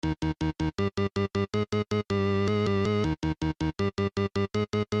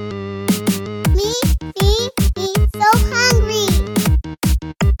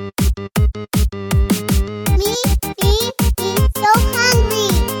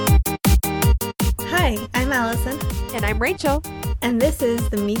Allison. And I'm Rachel. And this is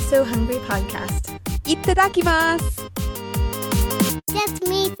the Me So Hungry podcast. Itadakimasu! Get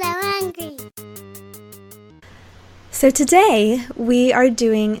me so hungry. So today we are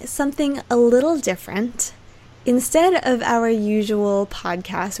doing something a little different. Instead of our usual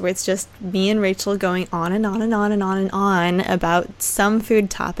podcast where it's just me and Rachel going on and on and on and on and on about some food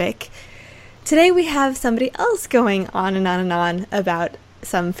topic, today we have somebody else going on and on and on about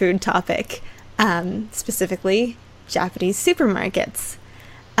some food topic, specifically Japanese supermarkets.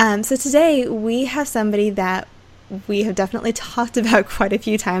 So today we have somebody that we have definitely talked about quite a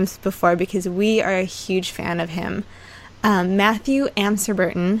few times before because we are a huge fan of him. Matthew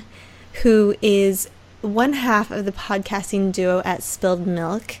Amserburton, who is one half of the podcasting duo at Spilled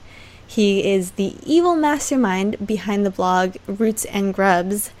Milk. He is the evil mastermind behind the blog Roots and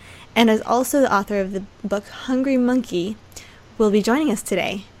Grubs, and is also the author of the book Hungry Monkey, will be joining us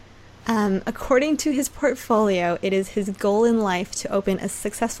today. According to his portfolio, it is his goal in life to open a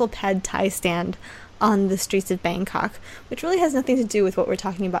successful pad thai stand on the streets of Bangkok, which really has nothing to do with what we're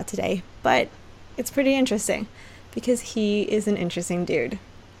talking about today, but it's pretty interesting because he is an interesting dude.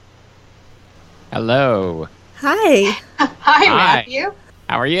 Hello. Hi. Hi, Matthew.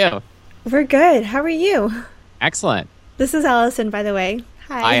 How are you? We're good. How are you? Excellent. This is Allison, by the way.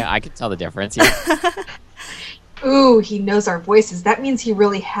 Hi. I can tell the difference. Yeah. Ooh, he knows our voices. That means he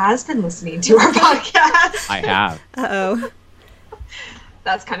really has been listening to our podcast. I have. Uh-oh.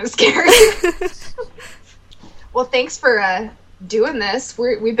 That's kind of scary. Well, thanks for doing this.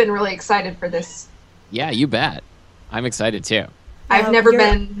 We've been really excited for this. Yeah, you bet. I'm excited too. I've never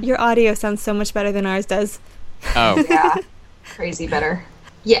been... Your audio sounds so much better than ours does. Oh. Yeah, crazy better.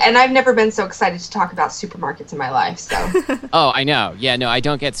 Yeah, and I've never been so excited to talk about supermarkets in my life, so... Oh, I know. Yeah, no, I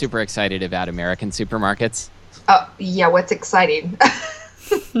don't get super excited about American supermarkets. Oh, yeah, what's exciting?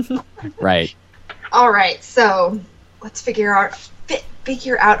 Right. All right, so let's figure out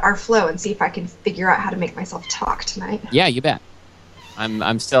our flow and see if I can figure out how to make myself talk tonight. Yeah, you bet.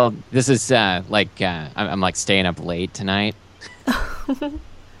 I'm still... This is I'm like staying up late tonight.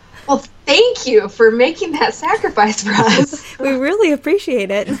 Well, thank you for making that sacrifice for us. We really appreciate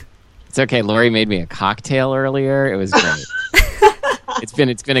it. It's okay. Lori made me a cocktail earlier. It was great. It's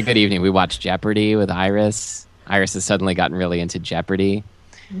been a good evening. We watched Jeopardy with Iris. Iris has suddenly gotten really into Jeopardy.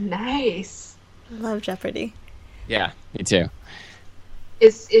 Nice. Love Jeopardy. Yeah, me too.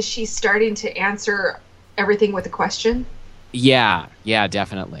 Is she starting to answer everything with a question? Yeah,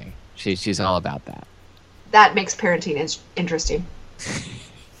 definitely. She's all about that. That makes parenting interesting.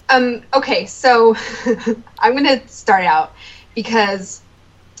 Okay, so I'm going to start out because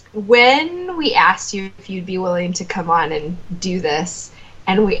when we asked you if you'd be willing to come on and do this,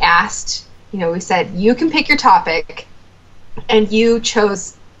 and we asked, we said, you can pick your topic, and you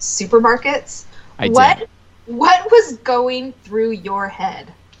chose supermarkets. I did. What was going through your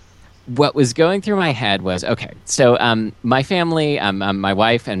head? What was going through my head was, okay, so my family, my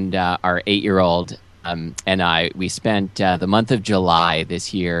wife and our 8-year-old and we spent the month of July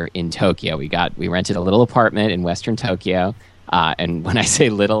this year in Tokyo. We rented a little apartment in Western Tokyo. And when I say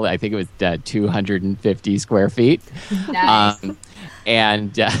little, I think it was 250 square feet. Nice.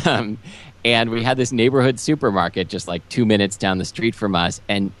 And we had this neighborhood supermarket just like 2 minutes down the street from us.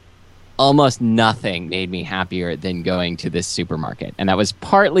 And almost nothing made me happier than going to this supermarket. And that was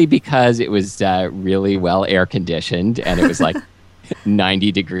partly because it was really well air conditioned and it was like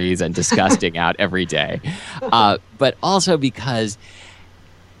 90 degrees and disgusting out every day. But also because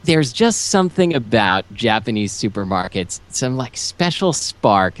there's just something about Japanese supermarkets, some like special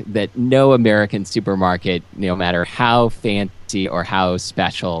spark that no American supermarket, no matter how fancy or how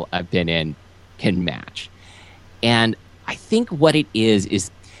special I've been in, can match. And I think what it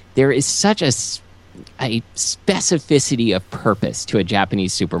is there is such a specificity of purpose to a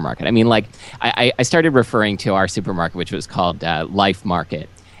Japanese supermarket. I mean, like, I started referring to our supermarket, which was called Life Market,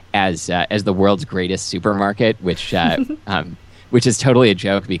 as the world's greatest supermarket, which is totally a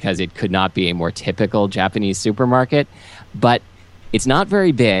joke because it could not be a more typical Japanese supermarket. But it's not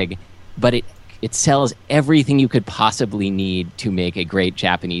very big, but it sells everything you could possibly need to make a great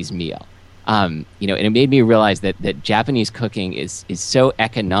Japanese meal. And it made me realize that Japanese cooking is so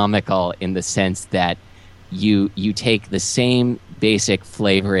economical in the sense that you take the same basic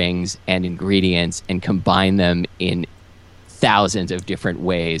flavorings and ingredients and combine them in thousands of different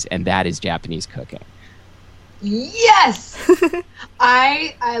ways, and that is Japanese cooking. Yes!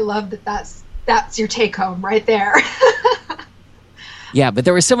 I love that's your take home right there. Yeah, but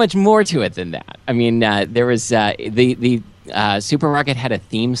there was so much more to it than that. I mean, there was the supermarket had a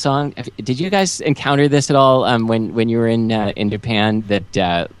theme song. Did you guys encounter this at all when you were in Japan?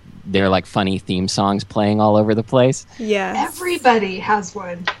 That their like funny theme songs playing all over the place. Yes. Everybody has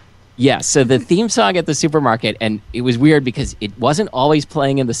one. Yeah, so the theme song at the supermarket, and it was weird because it wasn't always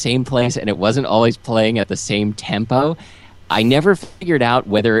playing in the same place and it wasn't always playing at the same tempo. I never figured out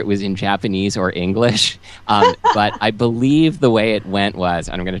whether it was in Japanese or English, but I believe the way it went was,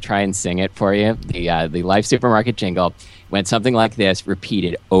 and I'm going to try and sing it for you, the Life Supermarket jingle went something like this,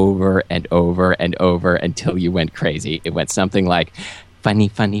 repeated over and over and over until you went crazy. It went something like, funny,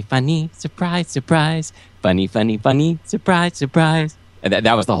 funny, funny, surprise, surprise, funny, funny, funny, surprise, surprise. And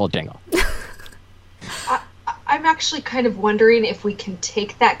that was the whole jingle. I'm actually kind of wondering if we can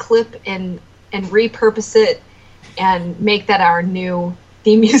take that clip and repurpose it and make that our new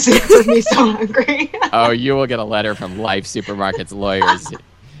theme music for Me So Hungry. Oh, you will get a letter from Life Supermarket's lawyers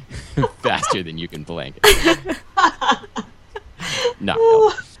faster than you can blink. No.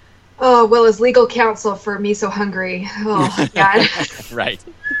 Oh, well, as legal counsel for Me So Hungry. Oh, God. Right.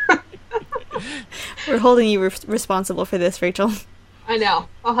 We're holding you responsible for this, Rachel. I know.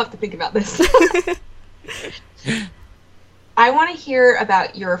 I'll have to think about this. I want to hear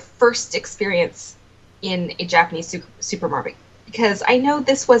about your first experience in a Japanese supermarket, because I know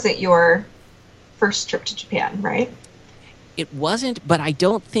this wasn't your first trip to Japan, right? It wasn't, but I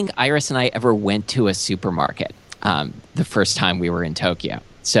don't think Iris and I ever went to a supermarket the first time we were in Tokyo.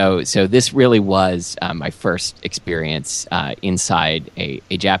 So this really was my first experience inside a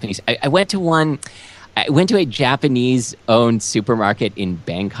Japanese. I went to a Japanese-owned supermarket in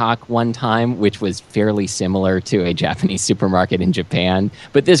Bangkok one time, which was fairly similar to a Japanese supermarket in Japan.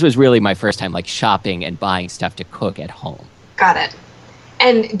 But this was really my first time, like, shopping and buying stuff to cook at home. Got it.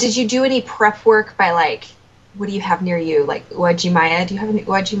 And did you do any prep work by, like, what do you have near you? Like, Uwajimaya? Do you have an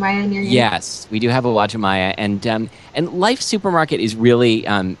Uwajimaya near you? Yes, we do have a Uwajimaya. And Life Supermarket is really,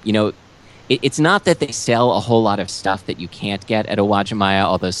 it's not that they sell a whole lot of stuff that you can't get at a Uwajimaya,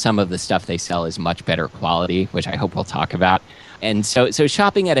 although some of the stuff they sell is much better quality, which I hope we'll talk about. And so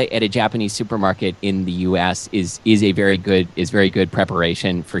shopping at a Japanese supermarket in the U.S. is very good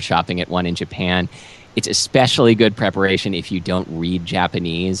preparation for shopping at one in Japan. It's especially good preparation if you don't read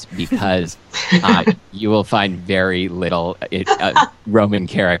Japanese, because you will find very little Roman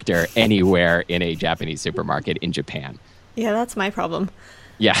character anywhere in a Japanese supermarket in Japan. Yeah, that's my problem.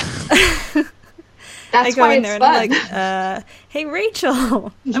 Yeah. That's why it's fun. I'm like, hey,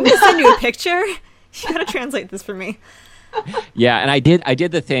 Rachel, I'm going to send you a picture. You got to translate this for me. Yeah, and I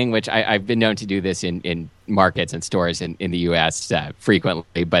did the thing, which I've been known to do this in markets and stores in the U.S.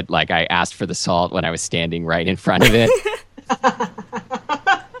 Frequently, but like I asked for the salt when I was standing right in front of it.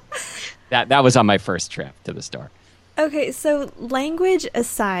 That was on my first trip to the store. Okay, so language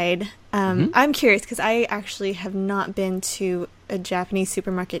aside, I'm curious because I actually have not been to a Japanese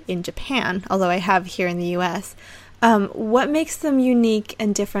supermarket in Japan, although I have here in the U.S. What makes them unique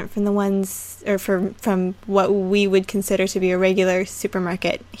and different from the ones, or from what we would consider to be a regular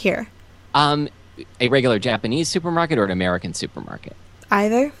supermarket here? A regular Japanese supermarket or an American supermarket?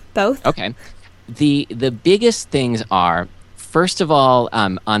 Either, both. Okay. The biggest things are, first of all,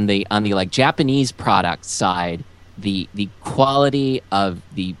 on the like Japanese product side, the quality of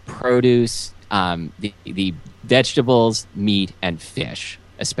the produce, the vegetables, meat, and fish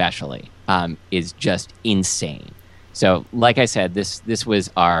especially is just insane. So, like I said, this was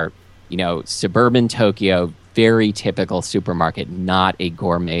our, suburban Tokyo, very typical supermarket, not a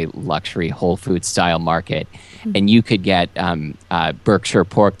gourmet luxury Whole Foods style market. Mm-hmm. And you could get Berkshire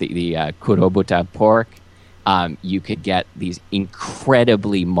pork, the Kurobuta pork. You could get these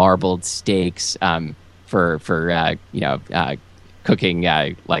incredibly marbled steaks for cooking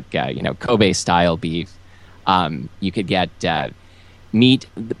Kobe style beef. You could get meat.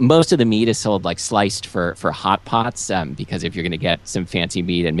 Most of the meat is sold like sliced for hot pots, because if you're going to get some fancy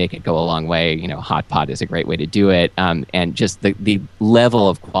meat and make it go a long way, hot pot is a great way to do it. And just the level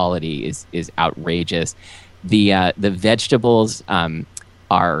of quality is outrageous. The vegetables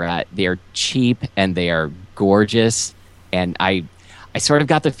they're cheap and they are gorgeous. And I sort of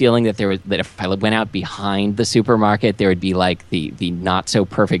got the feeling that that if I went out behind the supermarket, there would be like the not so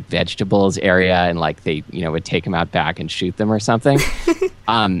perfect vegetables area, and like they would take them out back and shoot them or something.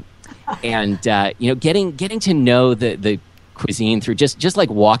 Getting to know the cuisine through just like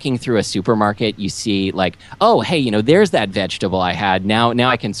walking through a supermarket, you see like, oh hey, there's that vegetable I had. Now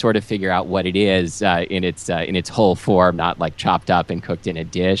I can sort of figure out what it is in its whole form, not like chopped up and cooked in a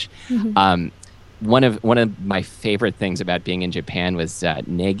dish. Mm-hmm. One of my favorite things about being in Japan was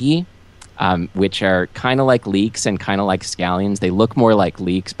negi, which are kind of like leeks and kind of like scallions. They look more like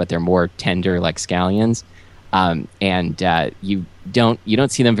leeks, but they're more tender like scallions. and you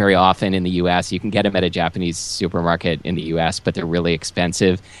don't see them very often in the U.S. You can get them at a Japanese supermarket in the U.S., but they're really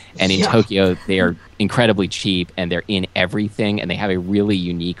expensive. And in Tokyo, they are incredibly cheap, and they're in everything, and they have a really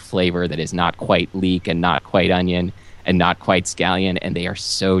unique flavor that is not quite leek and not quite onion and not quite scallion, and they are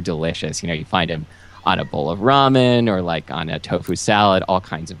so delicious. You find them on a bowl of ramen or like on a tofu salad, all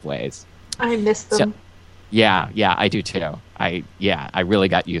kinds of ways. I miss them. So, yeah, I do too. I really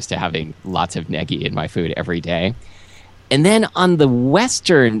got used to having lots of negi in my food every day. And then on the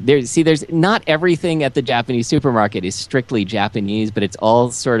Western, there's not everything at the Japanese supermarket is strictly Japanese, but it's all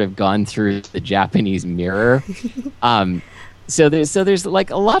sort of gone through the Japanese mirror. So there's like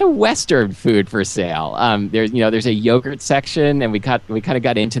a lot of Western food for sale. There's a yogurt section, and we kind of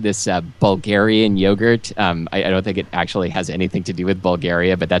got into this Bulgarian yogurt. I don't think it actually has anything to do with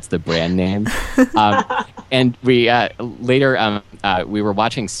Bulgaria, but that's the brand name. And we later we were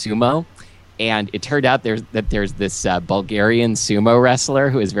watching sumo, and it turned out there's this Bulgarian sumo wrestler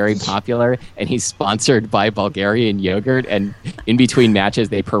who is very popular, and he's sponsored by Bulgarian yogurt. And in between matches,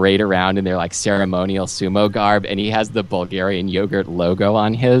 they parade around in their like ceremonial sumo garb, and he has the Bulgarian yogurt logo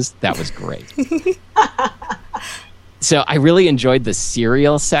on his. That was great. So I really enjoyed the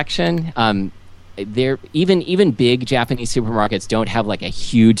cereal section. Even big Japanese supermarkets don't have like a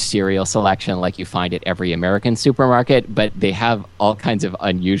huge cereal selection like you find at every American supermarket, but they have all kinds of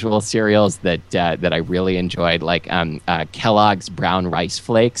unusual cereals that I really enjoyed, like Kellogg's Brown Rice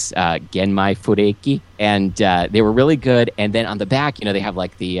Flakes, Genmai Fureki, and they were really good. And then on the back, they have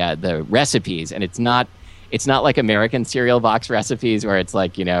like the recipes, and it's not like American cereal box recipes where it's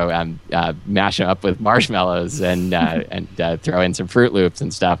like, mash them up with marshmallows and throw in some Fruit Loops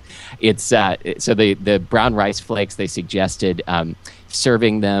and stuff. It's so the brown rice flakes, they suggested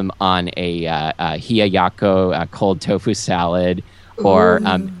serving them on a hiyayako, cold tofu salad, or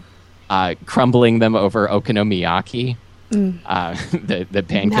crumbling them over okonomiyaki, the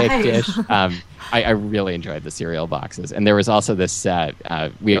pancake dish. I really enjoyed the cereal boxes. And there was also this,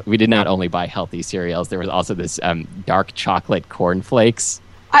 we did not only buy healthy cereals, there was also this dark chocolate cornflakes.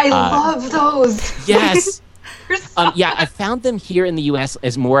 I love those. Yes. I found them here in the U.S.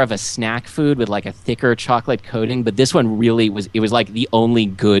 as more of a snack food with like a thicker chocolate coating, but this one really was like the only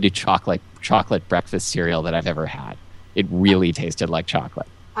good chocolate breakfast cereal that I've ever had. It really tasted like chocolate.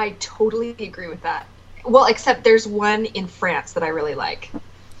 I totally agree with that. Well, except there's one in France that I really like.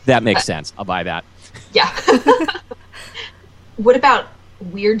 That makes sense. I'll buy that. Yeah. What about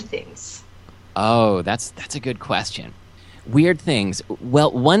weird things? Oh, that's a good question. Weird things.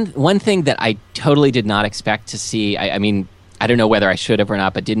 Well, one thing that I totally did not expect to see. I mean, I don't know whether I should have or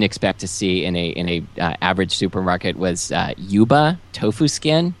not, but didn't expect to see in a average supermarket was yuba tofu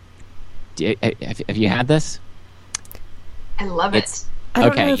skin. Have you had this? I love it. I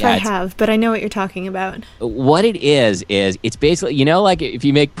don't know if I have, but I know what you're talking about. What it is it's basically, like if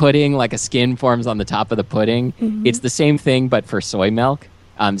you make pudding, like a skin forms on the top of the pudding, it's the same thing, but for soy milk.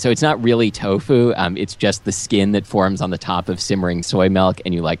 So it's not really tofu. It's just the skin that forms on the top of simmering soy milk,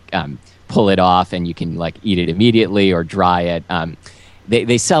 and you pull it off, and you can eat it immediately or dry it.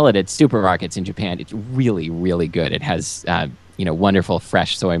 They sell it at supermarkets in Japan. It's really, really good. It has wonderful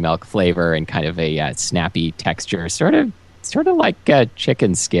fresh soy milk flavor and kind of a snappy texture, sort of like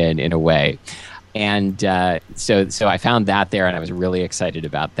chicken skin in a way. And so I found that there, and I was really excited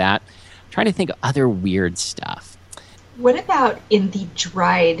about that. I'm trying to think of other weird stuff. What about in the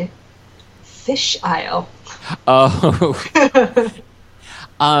dried fish aisle? Oh.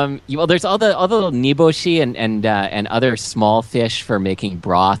 Well, there's all the little niboshi and other small fish for making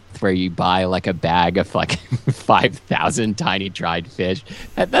broth, where you buy like a bag of 5,000 tiny dried fish.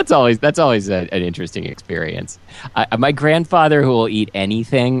 That's always an interesting experience. My grandfather, who will eat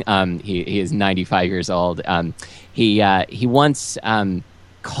anything, he is 95 years old. He once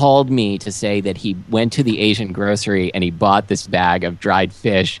called me to say that he went to the Asian grocery and he bought this bag of dried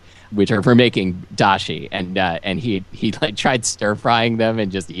fish, which are for making dashi, and he tried stir frying them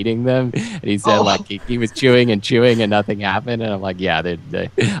and just eating them, and he said he was chewing and nothing happened, and I'm like, yeah,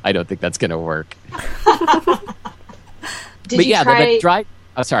 I don't think that's gonna work. Did you try? The dried.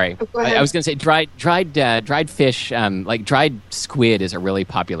 Oh, sorry. Oh, go ahead. I was going to say dried fish, like dried squid, is a really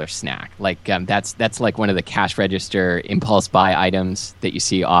popular snack. That's like one of the cash register impulse buy items that you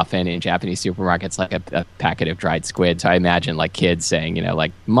see often in Japanese supermarkets, like a packet of dried squid. So I imagine kids saying,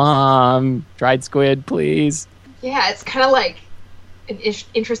 "Mom, dried squid, please." Yeah, it's kind of like an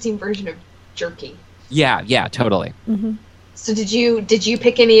interesting version of jerky. Yeah, totally. Mm-hmm. So did you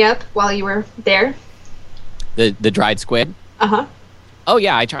pick any up while you were there? The dried squid? Uh-huh. Oh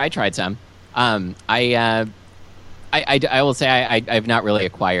yeah, I tried some. I will say I've not really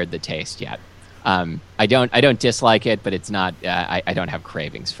acquired the taste yet. I don't dislike it, but it's not. I don't have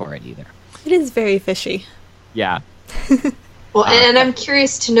cravings for it either. It is very fishy. Yeah. Well, and I'm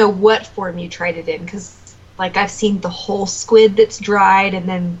curious to know what form you tried it in, because like I've seen the whole squid that's dried, and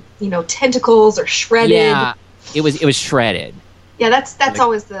then tentacles or shredded. Yeah, it was shredded. Yeah, that's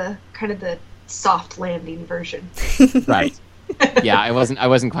always the kind of the soft landing version. Right. Yeah, I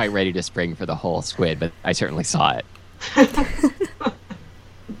wasn't quite ready to spring for the whole squid, but I certainly saw it.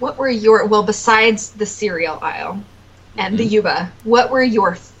 What were besides the cereal aisle and the yuba, what were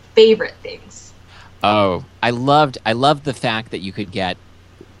your favorite things? Oh, I loved the fact that you could get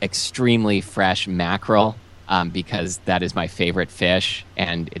extremely fresh mackerel, because that is my favorite fish,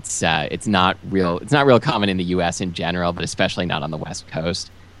 and it's not real common in the U.S. in general, but especially not on the West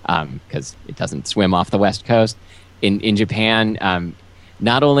Coast, because it doesn't swim off the West Coast. In Japan,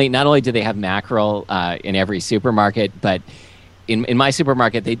 not only do they have mackerel in every supermarket, but in my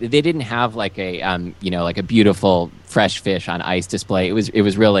supermarket they didn't have like a like a beautiful fresh fish on ice display. It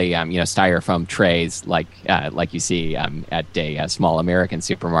was really styrofoam trays like you see at a small American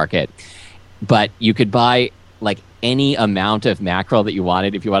supermarket. But you could buy like any amount of mackerel that you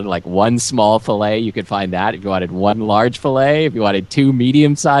wanted. If you wanted like one small fillet, you could find that. If you wanted one large fillet, if you wanted two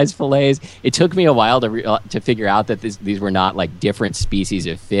medium-sized fillets, it took me a while to figure out that these were not like different species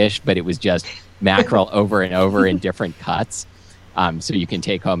of fish, but it was just mackerel over and over in different cuts. So you can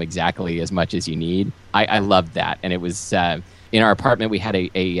take home exactly as much as you need. I loved that. And it was in our apartment, we had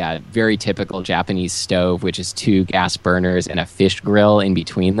a very typical Japanese stove, which is 2 gas burners and a fish grill in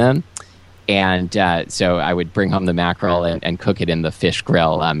between them. And so I would bring home the mackerel and cook it in the fish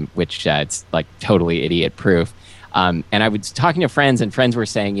grill, which it's like totally idiot proof. And I was talking to friends, and friends were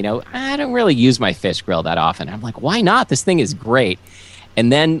saying, I don't really use my fish grill that often. I'm like, why not? This thing is great. And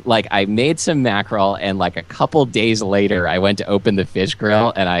then, like, I made some mackerel, and like a couple days later, I went to open the fish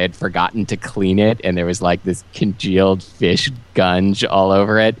grill, and I had forgotten to clean it, and there was like this congealed fish gunge all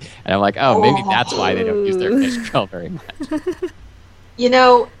over it. And I'm like, oh, maybe that's why they don't use their fish grill very much.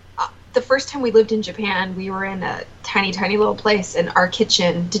 The first time we lived in Japan, we were in a tiny, tiny little place, and our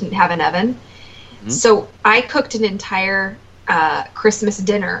kitchen didn't have an oven. Mm-hmm. So I cooked an entire Christmas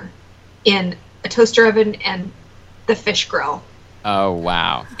dinner in a toaster oven and the fish grill. Oh,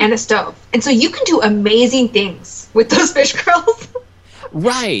 wow. And a stove. And so you can do amazing things with those fish grills.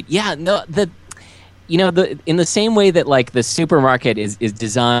 Right. Yeah. No, in the same way that like the supermarket is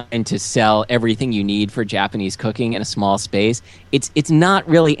designed to sell everything you need for Japanese cooking in a small space, it's not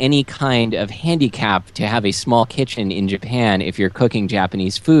really any kind of handicap to have a small kitchen in Japan if you're cooking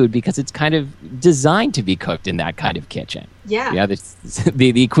Japanese food, because it's kind of designed to be cooked in that kind of kitchen. Yeah. Yeah.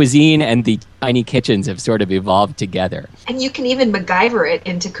 The cuisine and the tiny kitchens have sort of evolved together. And you can even MacGyver it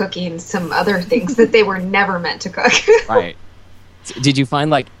into cooking some other things that they were never meant to cook. Right. Did you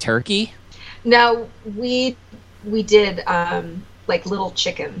find like turkey? No, we did like little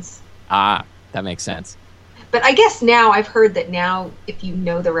chickens. Ah, that makes sense. But I guess now I've heard that now if you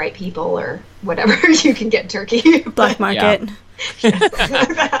know the right people or whatever, you can get turkey. Black market.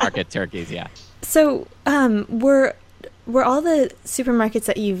 Yeah. Market turkeys, yeah. So, were all the supermarkets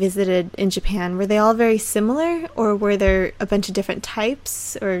that you visited in Japan, were they all very similar, or were there a bunch of different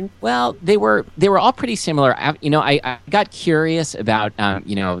types? Or well, they were all pretty similar. I got curious about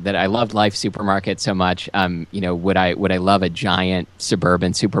that I loved Life Supermarket so much. Would I love a giant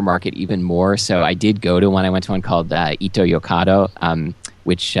suburban supermarket even more? So I did go to one. I went to one called Ito Yokado,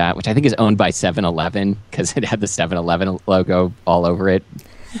 which I think is owned by 7-Eleven, because it had the 7-Eleven logo all over it.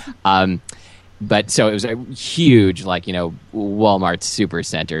 But so it was a huge, like, Walmart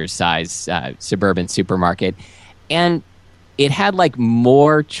supercenter size suburban supermarket. And it had like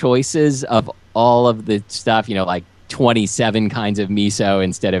more choices of all of the stuff, like 27 kinds of miso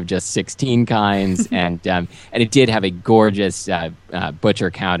instead of just 16 kinds. And it did have a gorgeous butcher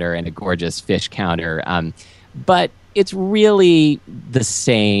counter and a gorgeous fish counter. But it's really the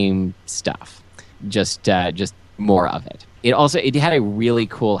same stuff, just more of it. It had a really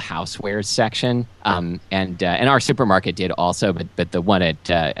cool housewares section, and our supermarket did also, but the one at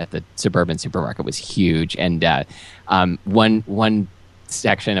the suburban supermarket was huge. And one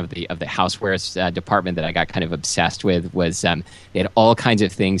section of the housewares department that I got kind of obsessed with was they had all kinds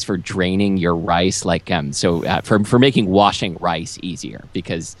of things for draining your rice, like for making washing rice easier,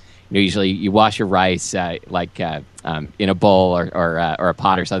 because usually you wash your rice in a bowl or a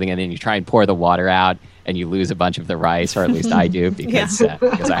pot or something, and then you try and pour the water out, and you lose a bunch of the rice, or at least I do, because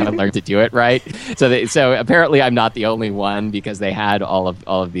I haven't learned to do it right. So apparently I'm not the only one, because they had all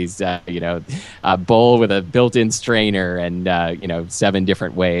of these a bowl with a built-in strainer and 7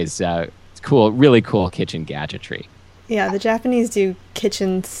 different ways. It's cool, really cool kitchen gadgetry. Yeah, the Japanese do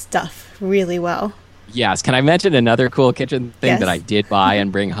kitchen stuff really well. Yes. Can I mention another cool kitchen thing Yes. that I did buy and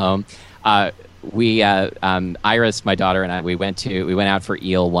bring home? Iris, my daughter, and I, we went out for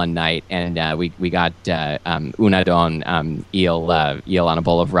eel one night, and we got unadon, eel on a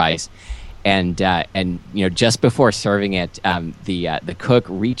bowl of rice, and just before serving it, the cook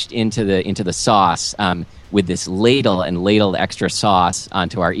reached into the sauce with this ladle and ladled extra sauce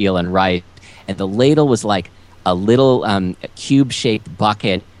onto our eel and rice, and the ladle was like a little cube-shaped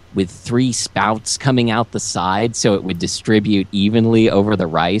bucket with 3 spouts coming out the side, so it would distribute evenly over the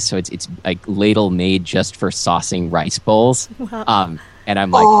rice. So it's a ladle made just for saucing rice bowls. Wow. And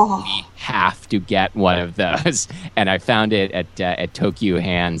I'm like, we have to get one of those. And I found it at Tokyo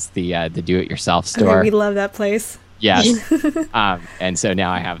Hands, the do-it-yourself store. Okay, we love that place. Yes. And so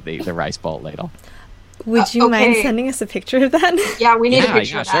now I have the rice bowl ladle. Would you mind okay. sending us a picture of that? Yeah, we need a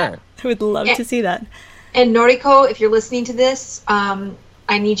picture of that. Sure. I would love to see that. And Noriko, if you're listening to this,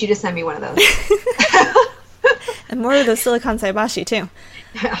 I need you to send me one of those. And more of those silicon saibashi too.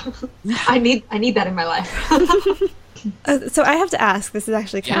 I need that in my life. So I have to ask, this is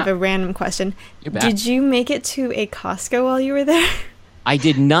actually kind of Yeah. a random question. You bet. Did you make it to a Costco while you were there? I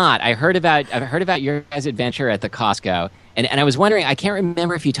did not. I heard about your guys' adventure at the Costco, and I was wondering. I can't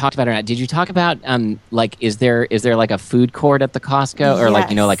remember if you talked about it or not. Did you talk about is there like a food court at the Costco, or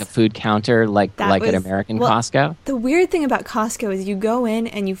like Yes. a food counter like That at was- American well, Costco? The weird thing about Costco is you go in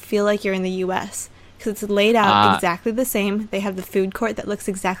and you feel like you're in the U.S. because it's laid out exactly the same. They have the food court that looks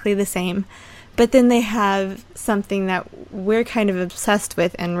exactly the same. But then they have something that we're kind of obsessed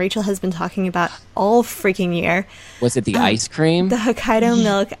with, and Rachel has been talking about all freaking year. Was it the ice cream? The Hokkaido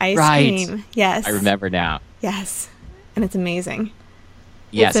milk ice Right. cream. Yes. I remember now. Yes. And it's amazing.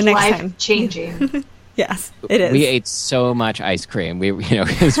 Yes, So next Life time. changing. Yes, it is. we ate so much ice cream.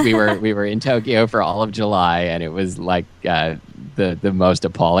 Because we were in Tokyo for all of July, and it was like the most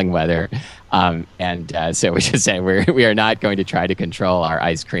appalling weather. So we just said we are not going to try to control our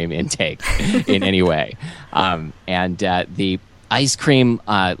ice cream intake in any way. The ice cream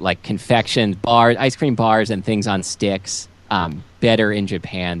like confection bars, ice cream bars, and things on sticks better in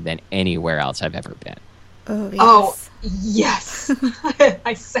Japan than anywhere else I've ever been. Oh, yes. Oh, yes.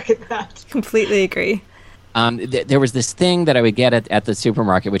 I second that. Completely agree. There was this thing that I would get at the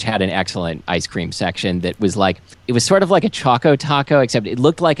supermarket, which had an excellent ice cream section that was like, it was sort of like a Choco Taco, except it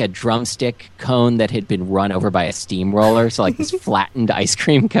looked like a drumstick cone that had been run over by a steamroller. So like this flattened ice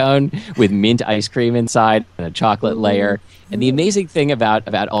cream cone with mint ice cream inside and a chocolate layer. And the amazing thing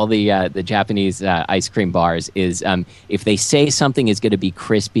about all the Japanese ice cream bars is if they say something is going to be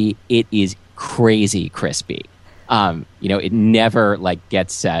crispy, it is crazy crispy. It never like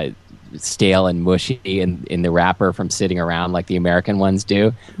gets stale and mushy in the wrapper from sitting around like the American ones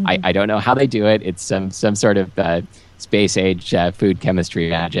do. I don't know how they do it. It's some sort of space age food chemistry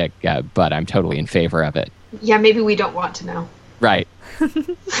magic, but I'm totally in favor of it. Yeah, maybe we don't want to know. Right.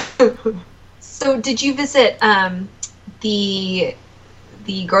 So did you visit the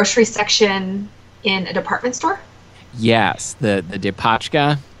grocery section in a department store? Yes, the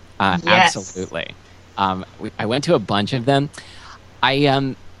Depachka. Yes. Absolutely. I went to a bunch of them.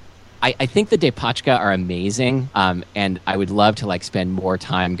 I think the Depachka are amazing, and I would love to like spend more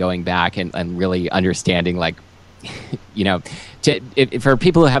time going back and really understanding like, for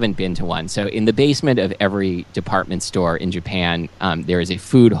people who haven't been to one. So in the basement of every department store in Japan, there is a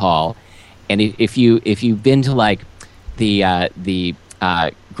food hall, and if you've been to like the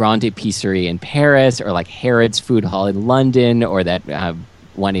Grande Épicerie in Paris, or like Harrods Food Hall in London, or that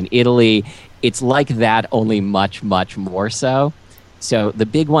one in Italy, it's like that, only much, much more so. So the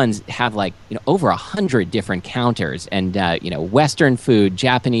big ones have like over 100 different counters, and Western food,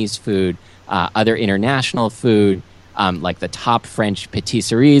 Japanese food, other international food, like the top French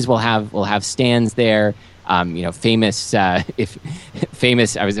patisseries will have stands there. Famous I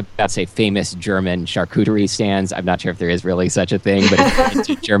was about to say famous German charcuterie stands. I'm not sure if there is really such a thing, but if you're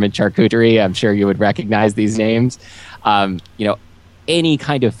into German charcuterie, I'm sure you would recognize these names. Any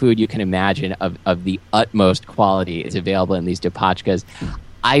kind of food you can imagine of the utmost quality is available in these Depachkas.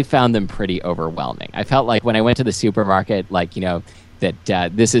 I found them pretty overwhelming. I felt like when I went to the supermarket, like,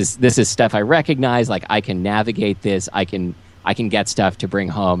 that this is stuff I recognize. Like, I can navigate this. I can get stuff to bring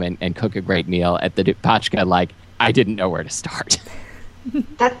home and cook a great meal. At the Depachka, like, I didn't know where to start.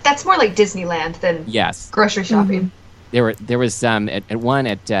 That's more like Disneyland than Yes. grocery shopping. There was at one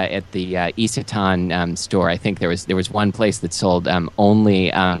at the Isetan store. I think there was one place that sold only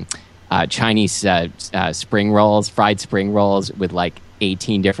Chinese spring rolls, fried spring rolls with like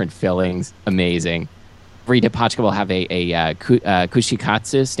 18 different fillings. Amazing. Every Depachka will have a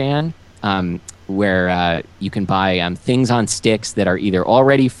kushikatsu stand, where you can buy things on sticks that are either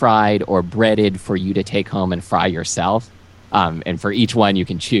already fried or breaded for you to take home and fry yourself. And for each one, you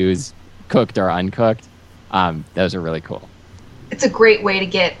can choose cooked or uncooked. Those are really cool. It's a great way to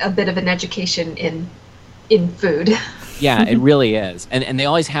get a bit of an education in food. Yeah, it really is. And they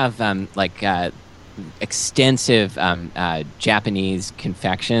always have extensive Japanese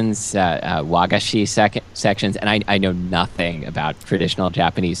confections, wagashi sections. And I know nothing about traditional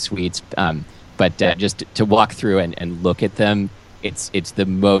Japanese sweets, but just to walk through and look at them, it's the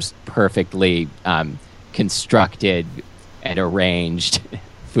most perfectly constructed and arranged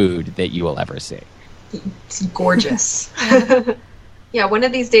food that you will ever see. It's gorgeous. Yeah, one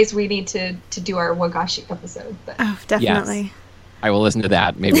of these days we need to do our wagashi episode. But. Oh, definitely. Yes. I will listen to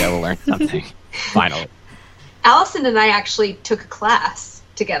that. Maybe I will learn something. Finally. Allison and I actually took a class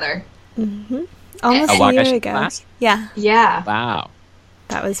together. Mm-hmm. Almost A a wagashi year ago. class? Yeah, Yeah. Wow.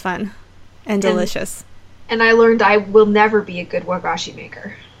 that was fun and delicious. And I learned I will never be a good wagashi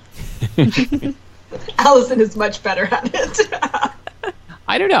maker. Allison is much better at it.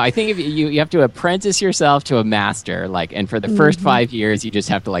 I don't know. I think if you have to apprentice yourself to a master, and for the first 5 years, you just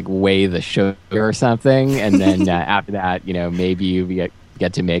have to weigh the sugar or something, and then after that, maybe you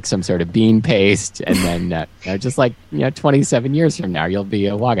get to make some sort of bean paste, and then 27 years from now, you'll be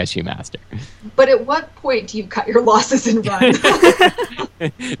a wagashi master. But at what point do you cut your losses and run?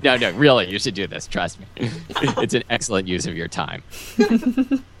 No, really, you should do this. Trust me. It's an excellent use of your time.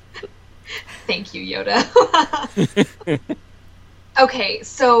 Thank you, Yoda. Okay,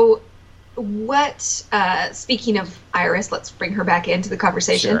 so what, speaking of Iris, let's bring her back into the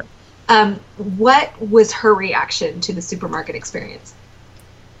conversation. Sure. What was her reaction to the supermarket experience?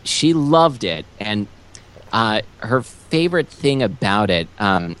 She loved it, and her favorite thing about it,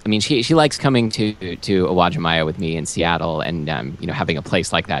 she likes coming to Uwajimaya with me in Seattle, and having a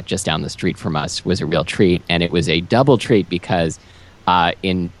place like that just down the street from us was a real treat, and it was a double treat because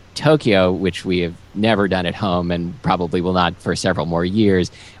in Tokyo, which we have never done at home and probably will not for several more years,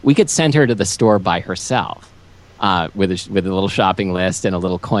 we could send her to the store by herself with a little shopping list and a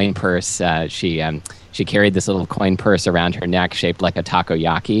little coin purse. She carried this little coin purse around her neck shaped like a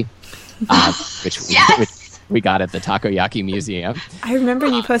takoyaki, which we got at the Takoyaki Museum. I remember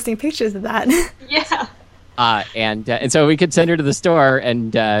you posting pictures of that. Yeah. And so we could send her to the store,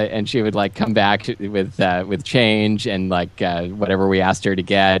 and she would come back with change and whatever we asked her to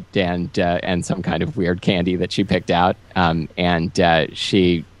get, and some kind of weird candy that she picked out.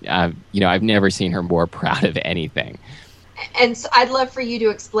 She I've never seen her more proud of anything. And so I'd love for you to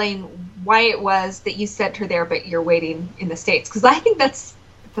explain why it was that you sent her there, but you're waiting in the States, because I think that's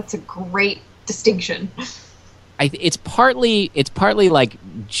a great distinction. It's partly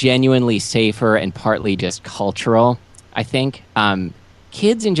genuinely safer and partly just cultural. I think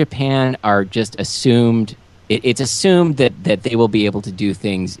kids in Japan are just assumed. It's assumed that they will be able to do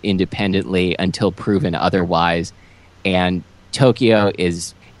things independently until proven otherwise. And Tokyo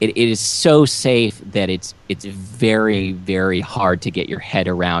is so safe that it's very, very hard to get your head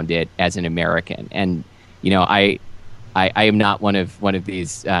around it as an American. And I am not one of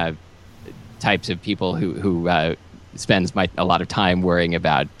these types of people who spends a lot of time worrying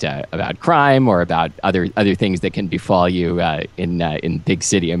about crime or about other things that can befall you in big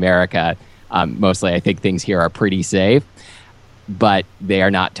city America. Mostly, I think things here are pretty safe, but they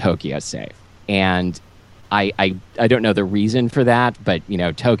are not Tokyo safe. And I don't know the reason for that, but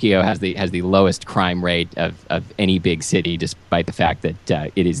Tokyo has the lowest crime rate of any big city, despite the fact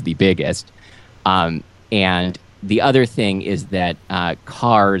that it is the biggest. And the other thing is that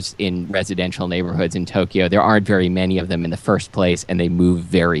cars in residential neighborhoods in Tokyo, there aren't very many of them in the first place, and they move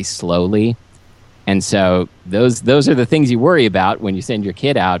very slowly. And so those are the things you worry about when you send your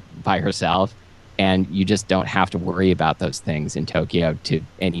kid out by herself, and you just don't have to worry about those things in Tokyo to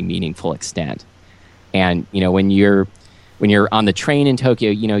any meaningful extent. And when you're on the train in Tokyo,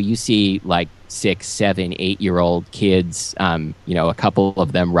 you see 6, 7, 8-year-old kids, a couple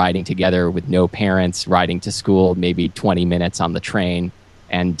of them riding together with no parents, riding to school, maybe 20 minutes on the train,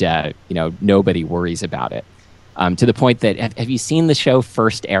 and nobody worries about it. To the point that have you seen the show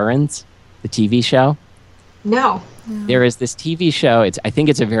First Errands, the TV show? No. There is this TV show. I think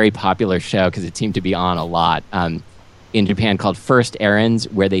it's a very popular show because it seemed to be on a lot in Japan, called First Errands,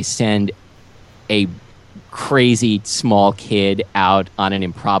 where they send a crazy small kid out on an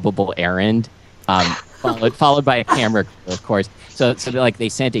improbable errand, followed by a camera crew, of course. So they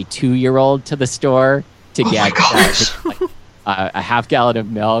sent a 2-year-old to the store to get a half gallon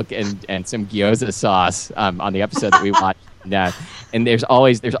of milk and some gyoza sauce on the episode that we watched. And there's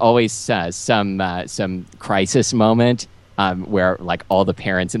always some crisis moment where all the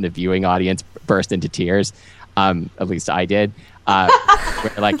parents in the viewing audience burst into tears. At least I did.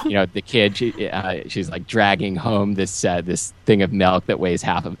 Where, like, the kid, she's like dragging home this thing of milk that weighs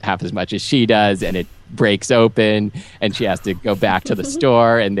half as much as she does, and it breaks open, and she has to go back to the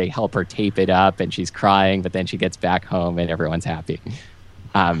store, and they help her tape it up, and she's crying, but then she gets back home, and everyone's happy.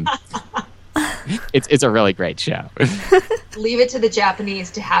 It's a really great show. Leave it to the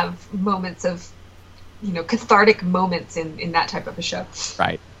Japanese to have moments of, cathartic moments in that type of a show.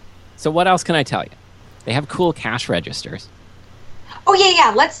 Right. So what else can I tell you? They have cool cash registers. Oh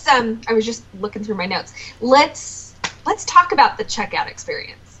yeah. Let's. I was just looking through my notes. Let's talk about the checkout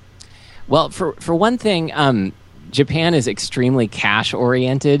experience. Well, for one thing, Japan is extremely cash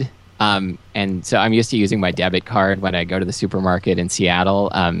oriented, and so I'm used to using my debit card when I go to the supermarket in Seattle.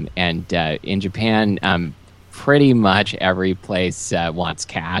 And in Japan, pretty much every place wants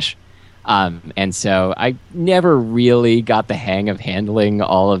cash. And so I never really got the hang of handling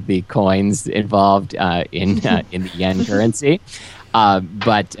all of the coins involved in the yen currency.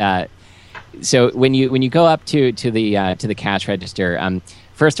 But so when you go up to the cash register,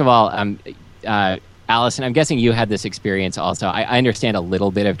 first of all, Allison, I'm guessing you had this experience also. I understand a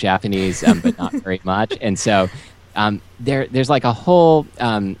little bit of Japanese, but not very much, and so there's like a whole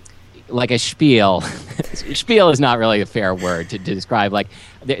like a spiel. Spiel is not really a fair word to describe. Like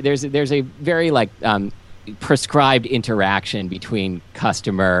there's a very like prescribed interaction between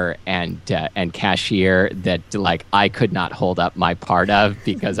customer and cashier that like I could not hold up my part of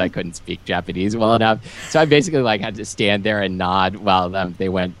because I couldn't speak Japanese well enough. So I basically like had to stand there and nod while they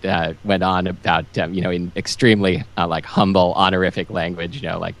went on about in extremely like humble honorific language,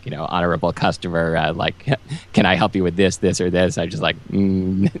 honorable customer, like can I help you with this or this? I just like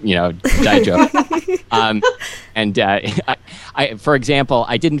daijo. And I for example,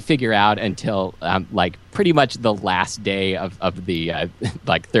 I didn't figure out until like pretty much the last day of the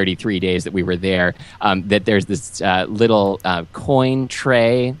like 33 days that we were there, that there's this little coin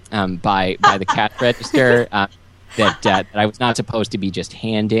tray by the cash register that I was not supposed to be just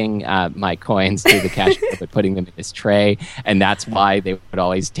handing my coins to the cashier, but putting them in this tray. And that's why they would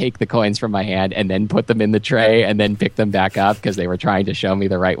always take the coins from my hand and then put them in the tray and then pick them back up because they were trying to show me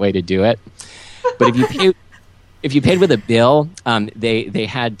the right way to do it. But if you paid with a bill, they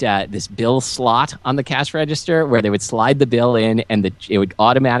had this bill slot on the cash register where they would slide the bill in, and it would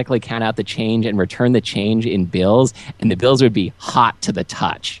automatically count out the change and return the change in bills, and the bills would be hot to the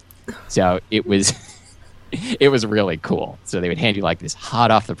touch. So it was it was really cool. So they would hand you like this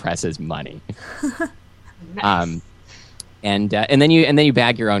hot off the presses money. Nice. And then you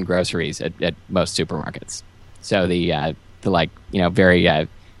bag your own groceries at most supermarkets. So the like very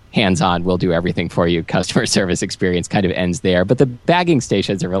hands-on, we'll do everything for you customer service experience kind of ends there. But the bagging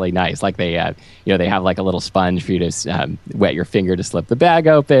stations are really nice. Like they have like a little sponge for you to wet your finger to slip the bag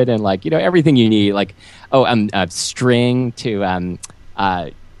open, and like everything you need. Like string to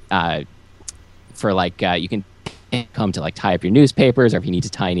for like you can come to like tie up your newspapers, or if you need to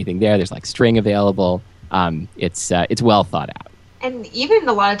tie anything there's like string available. It's well thought out. And even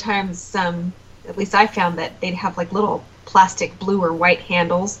a lot of times, at least I found that they'd have like little plastic blue or white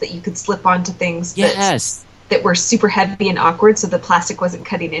handles that you could slip onto things that were super heavy and awkward, so the plastic wasn't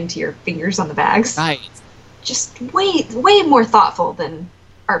cutting into your fingers on the bags. Right. Just way more thoughtful than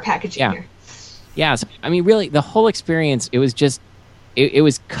our packaging here. Yeah. So, I mean, really, the whole experience, it was just, it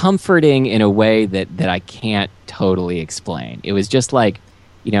was comforting in a way that I can't totally explain. It was just like,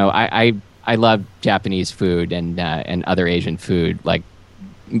 I love Japanese food and other Asian food, like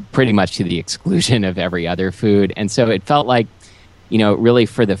pretty much to the exclusion of every other food. And so it felt like, really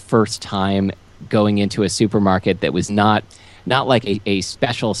for the first time going into a supermarket that was not like a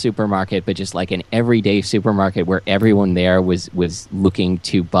special supermarket, but just like an everyday supermarket where everyone there was looking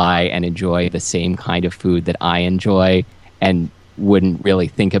to buy and enjoy the same kind of food that I enjoy and wouldn't really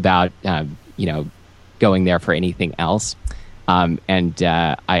think about, going there for anything else.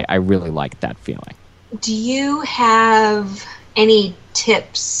 I really liked that feeling. Do you have any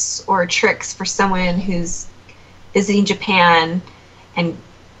tips or tricks for someone who's visiting Japan and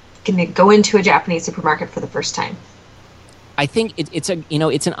going to go into a Japanese supermarket for the first time? I think it's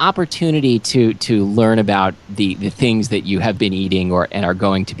an opportunity to learn about the things that you have been eating and are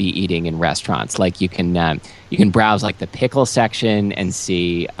going to be eating in restaurants. Like you can browse like the pickle section and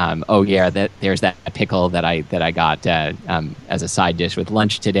see there's that pickle that I got as a side dish with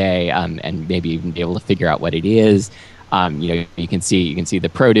lunch today, and maybe even be able to figure out what it is. You can see the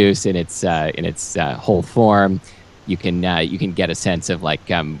produce in its whole form. You can get a sense of like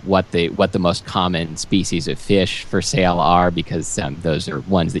what the most common species of fish for sale are, because those are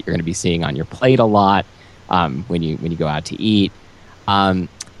ones that you're going to be seeing on your plate a lot when you go out to eat.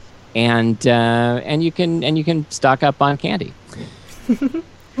 and you can stock up on candy.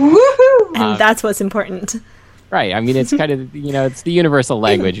 Woohoo! And that's what's important. Right. I mean, it's kind of, it's the universal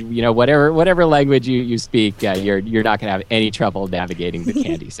language. Whatever language you speak, you're not going to have any trouble navigating the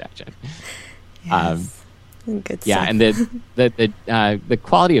candy section. Yes. Good Yeah, stuff. and the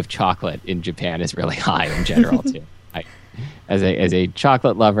quality of chocolate in Japan is really high in general too. As a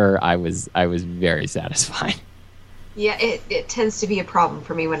chocolate lover, I was very satisfied. Yeah, it tends to be a problem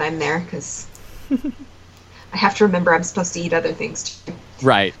for me when I'm there because I have to remember I'm supposed to eat other things too.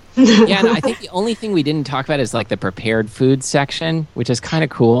 Right. Yeah, and I think the only thing we didn't talk about is like the prepared food section, which is kind of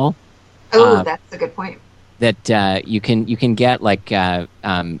cool. Oh, that's a good point. That you can get like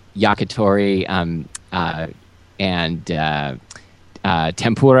yakitori and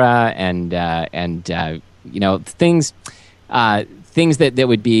tempura and things that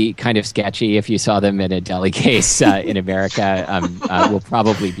would be kind of sketchy if you saw them in a deli case in America will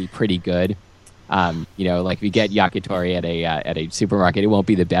probably be pretty good. Like if you get yakitori at a supermarket, it won't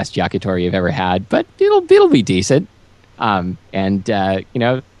be the best yakitori you've ever had, but it'll be decent.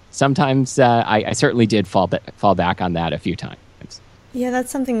 Sometimes I certainly did fall back on that a few times. Yeah,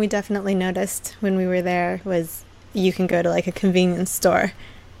 that's something we definitely noticed when we were there was you can go to like a convenience store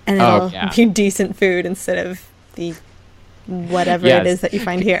and it'll be decent food instead of the whatever it is that you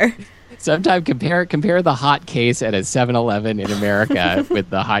find here. Sometimes compare the hot case at a 7-Eleven in America with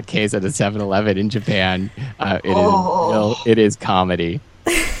the hot case at a 7-Eleven in Japan. It is comedy.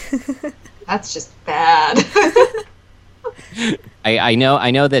 That's just bad. I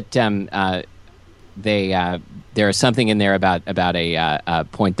know that there is something in there about a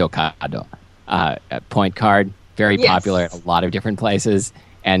point tocado, a point card, very popular at a lot of different places.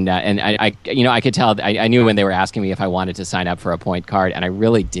 And I could tell. I knew when they were asking me if I wanted to sign up for a point card, and I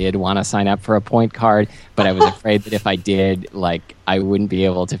really did want to sign up for a point card, but I was afraid that if I did, I wouldn't be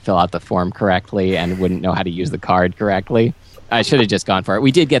able to fill out the form correctly and wouldn't know how to use the card correctly. I should have just gone for it.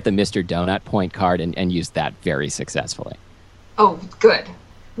 We did get the Mr. Donut point card and used that very successfully. Oh, good.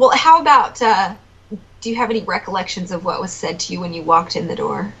 Well, how about? Do you have any recollections of what was said to you when you walked in the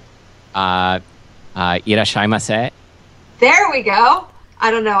door? Irashaimase. There we go. I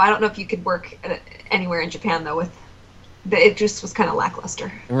don't know if you could work anywhere in Japan though. It just was kind of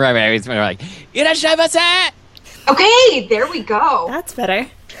lackluster. Right. It's like irashaimase. Okay, there we go. That's better.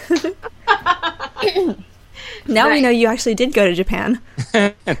 Now we know you actually did go to Japan.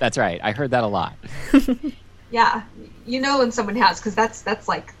 That's right. I heard that a lot. Yeah, when someone has, because that's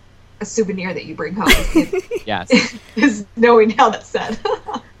like a souvenir that you bring home. Yes. Is knowing how that's said.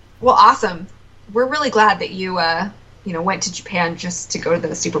 Well, awesome. We're really glad that you went to Japan just to go to the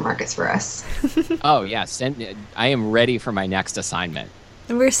supermarkets for us. Oh yeah, I am ready for my next assignment.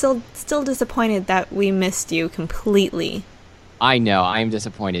 And we're still disappointed that we missed you completely. I know, I am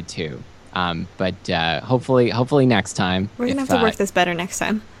disappointed too. But hopefully next time. We're gonna have to work this better next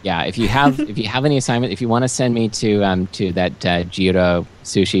time. Yeah, if you have any assignment, if you want to send me to that Jiro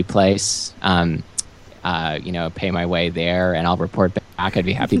sushi place, pay my way there, and I'll report back. I'd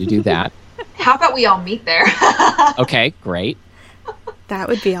be happy to do that. How about we all meet there? Okay, great. That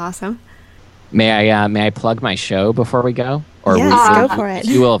would be awesome. May I plug my show before we go? Or yes, go for it.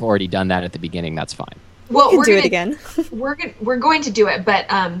 You will have already done that at the beginning. That's fine. Well, we're gonna do it again. We're going to do it, but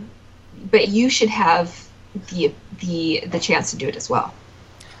you should have the chance to do it as well.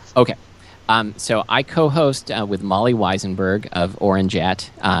 Okay. So I co-host with Molly Weisenberg of Orangeette,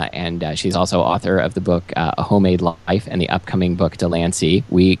 and she's also author of the book A Homemade Life and the upcoming book Delancey.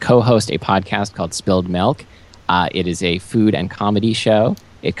 We co-host a podcast called Spilled Milk. It is a food and comedy show.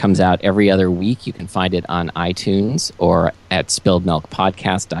 It comes out every other week. You can find it on iTunes or at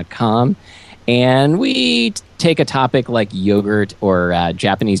spilledmilkpodcast.com. And we take a topic like yogurt or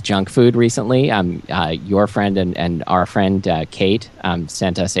Japanese junk food recently. Your friend and our friend Kate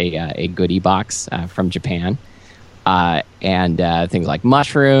sent us a goodie box from Japan. And things like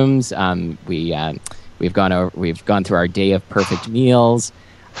mushrooms. We've gone through our day of perfect meals.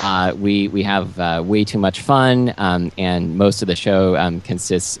 We have way too much fun, and most of the show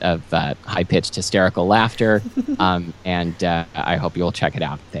consists of high-pitched hysterical laughter. And I hope you'll check it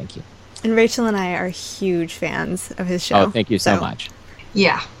out. Thank you. And Rachel and I are huge fans of his show. Oh, thank you so much.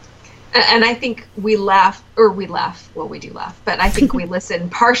 Yeah. And I think we laugh. Well, we do laugh, but I think we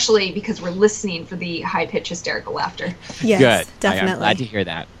listen partially because we're listening for the high-pitched hysterical laughter. Yes, good. Definitely. I'm glad to hear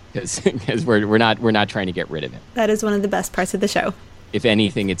that because we're not trying to get rid of it. That is one of the best parts of the show. If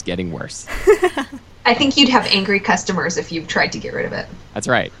anything, it's getting worse. I think you'd have angry customers if you've tried to get rid of it. That's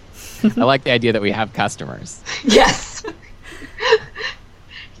right. I like the idea that we have customers. Yes.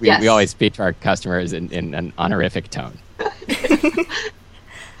 We always speak to our customers in an honorific tone.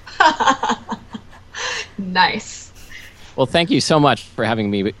 Nice. Well, thank you so much for having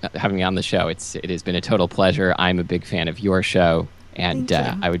me on the show. It has been a total pleasure. I'm a big fan of your show, and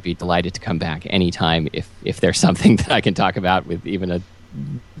Thank you. I would be delighted to come back anytime if there's something that I can talk about with even a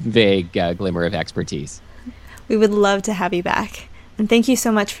vague glimmer of expertise. We would love to have you back. And thank you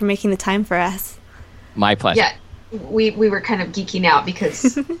so much for making the time for us. My pleasure. Yeah, we were kind of geeking out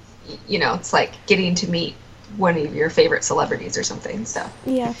because, it's like getting to meet one of your favorite celebrities or something. So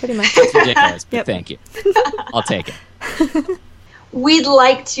Yeah, pretty much. It's ridiculous, but Yep. thank you. I'll take it. we'd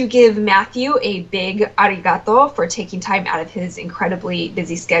like to give Matthew a big arigato for taking time out of his incredibly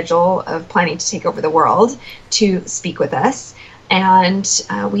busy schedule of planning to take over the world to speak with us. And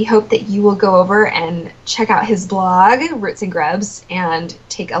we hope that you will go over and check out his blog, Roots and Grubs, and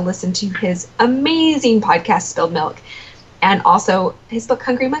take a listen to his amazing podcast, Spilled Milk, and also his book,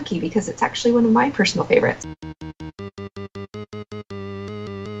 Hungry Monkey, because it's actually one of my personal favorites.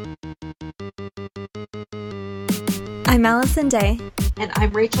 I'm Allison Day, And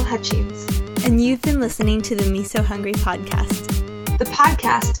I'm Rachel Hutchings, and you've been listening to the Me So Hungry podcast. the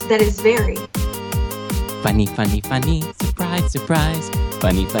podcast that is very Funny, funny, funny, surprise, surprise.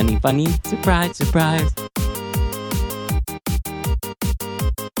 Funny, funny, funny, surprise, surprise.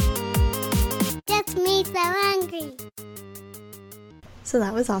 Gets me so hungry. So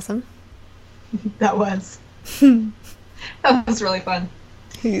that was awesome. That was really fun.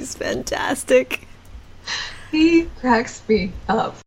 He's fantastic. He cracks me up.